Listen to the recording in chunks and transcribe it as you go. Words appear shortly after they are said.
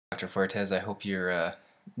Dr. Fuertes. I hope you're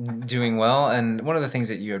doing well. And one of the things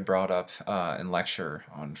that you had brought up in lecture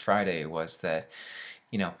on Friday was that,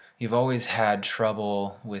 you've always had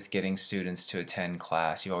trouble with getting students to attend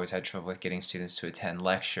class. You've always had trouble with getting students to attend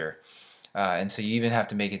lecture. And so you even have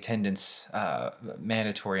to make attendance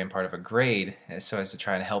mandatory and part of a grade so as to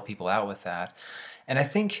try and help people out with that. And I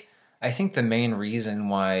think the main reason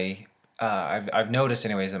why I've noticed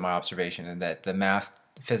anyways in my observation and that the math,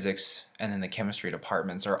 physics, and then the chemistry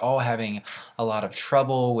departments are all having a lot of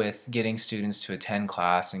trouble with getting students to attend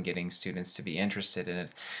class and getting students to be interested in it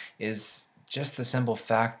is just the simple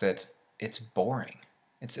fact that it's boring.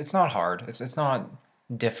 It's not hard. It's not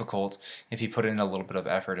difficult if you put in a little bit of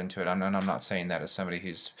effort into it. I'm not saying that as somebody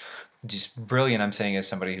who's just brilliant. I'm saying as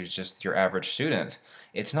somebody who's just your average student.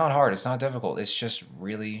 It's not hard. It's not difficult. It's just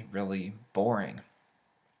really, really boring.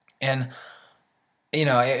 And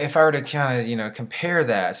if I were to kind of compare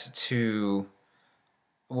that to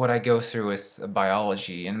what I go through with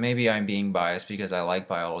biology, and maybe I'm being biased because I like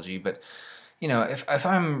biology, but if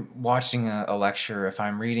I'm watching a lecture, if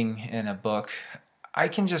I'm reading in a book, I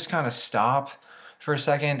can just kind of stop for a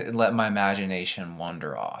second and let my imagination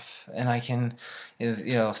wander off. And I can,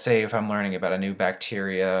 say if I'm learning about a new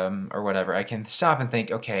bacteria or whatever, I can stop and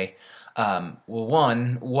think, okay, well,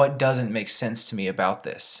 one, what doesn't make sense to me about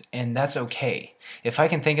this? And that's okay. If I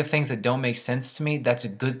can think of things that don't make sense to me, that's a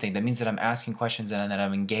good thing. That means that I'm asking questions and that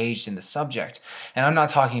I'm engaged in the subject. And I'm not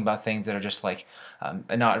talking about things that are just like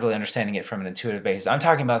not really understanding it from an intuitive basis. I'm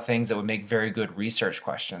talking about things that would make very good research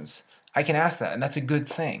questions. I can ask that, and that's a good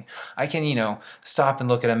thing. I can, stop and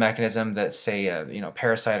look at a mechanism that, say,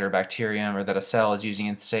 parasite or bacterium, or that a cell is using,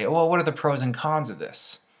 and say, oh, well, what are the pros and cons of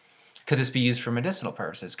this? Could this be used for medicinal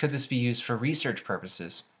purposes? Could this be used for research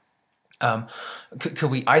purposes? Could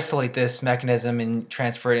we isolate this mechanism and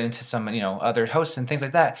transfer it into some, other hosts and things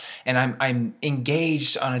like that? And I'm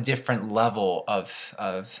engaged on a different level of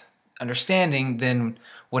understanding than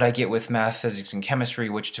what I get with math, physics, and chemistry,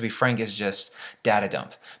 which, to be frank, is just data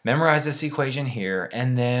dump. Memorize this equation here,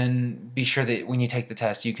 and then be sure that when you take the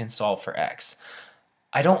test, you can solve for X.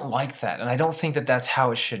 I don't like that, and I don't think that that's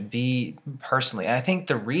how it should be personally. And I think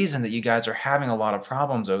the reason that you guys are having a lot of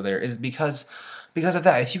problems over there is because of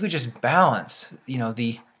that. If you could just balance,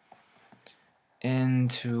 the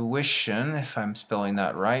intuition, if I'm spelling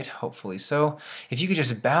that right, hopefully so. If you could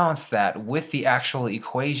just balance that with the actual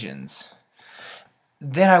equations,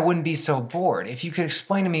 then I wouldn't be so bored. If you could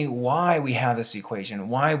explain to me why we have this equation,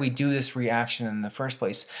 why we do this reaction in the first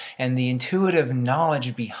place, and the intuitive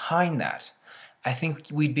knowledge behind that, I think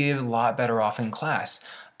we'd be a lot better off in class.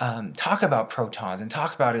 Talk about protons and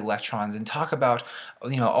talk about electrons and talk about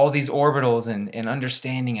all these orbitals and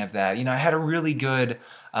understanding of that. I had a really good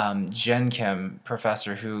Gen Chem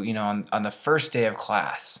professor who on the first day of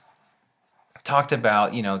class talked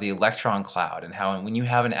about the electron cloud and how when you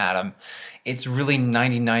have an atom, it's really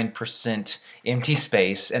 99% empty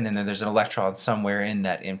space, and then there's an electron somewhere in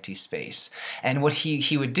that empty space. And what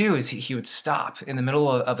he would do is he would stop in the middle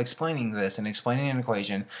of explaining this and explaining an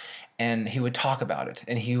equation, and he would talk about it,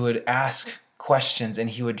 and he would ask questions, and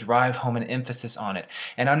he would drive home an emphasis on it.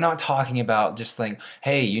 And I'm not talking about just like,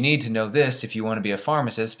 hey, you need to know this if you want to be a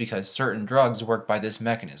pharmacist because certain drugs work by this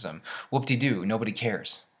mechanism. Whoop-de-doo, nobody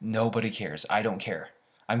cares. Nobody cares. I don't care.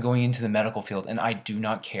 I'm going into the medical field, and I do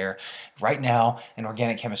not care right now in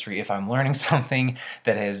organic chemistry if I'm learning something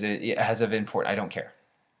that has of import. I don't care.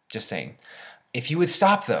 Just saying. If you would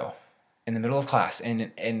stop, though, in the middle of class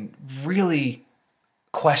and really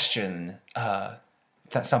question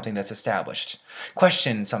something that's established.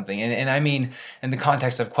 Question something, and I mean in the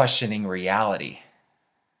context of questioning reality.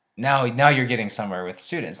 Now you're getting somewhere with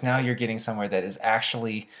students. Now you're getting somewhere that is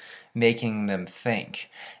actually making them think.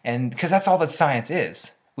 And because that's all that science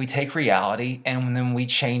is. We take reality and then we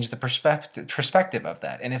change the perspective of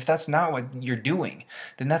that. And if that's not what you're doing,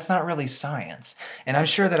 then that's not really science. And I'm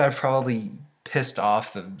sure that I've probably pissed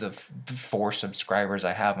off the 4 subscribers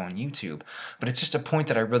I have on YouTube, but it's just a point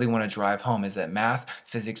that I really want to drive home, is that math,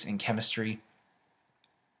 physics, and chemistry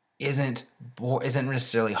isn't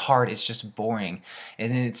necessarily hard. It's just boring.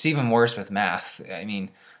 And it's even worse with math. I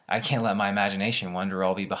mean, I can't let my imagination wander.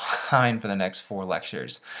 I'll be behind for the next 4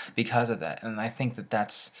 lectures because of that. And I think that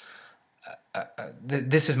that's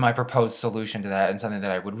this is my proposed solution to that, and something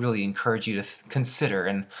that I would really encourage you to consider.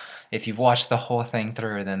 And if you've watched the whole thing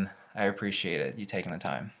through, then I appreciate it, you taking the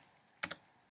time.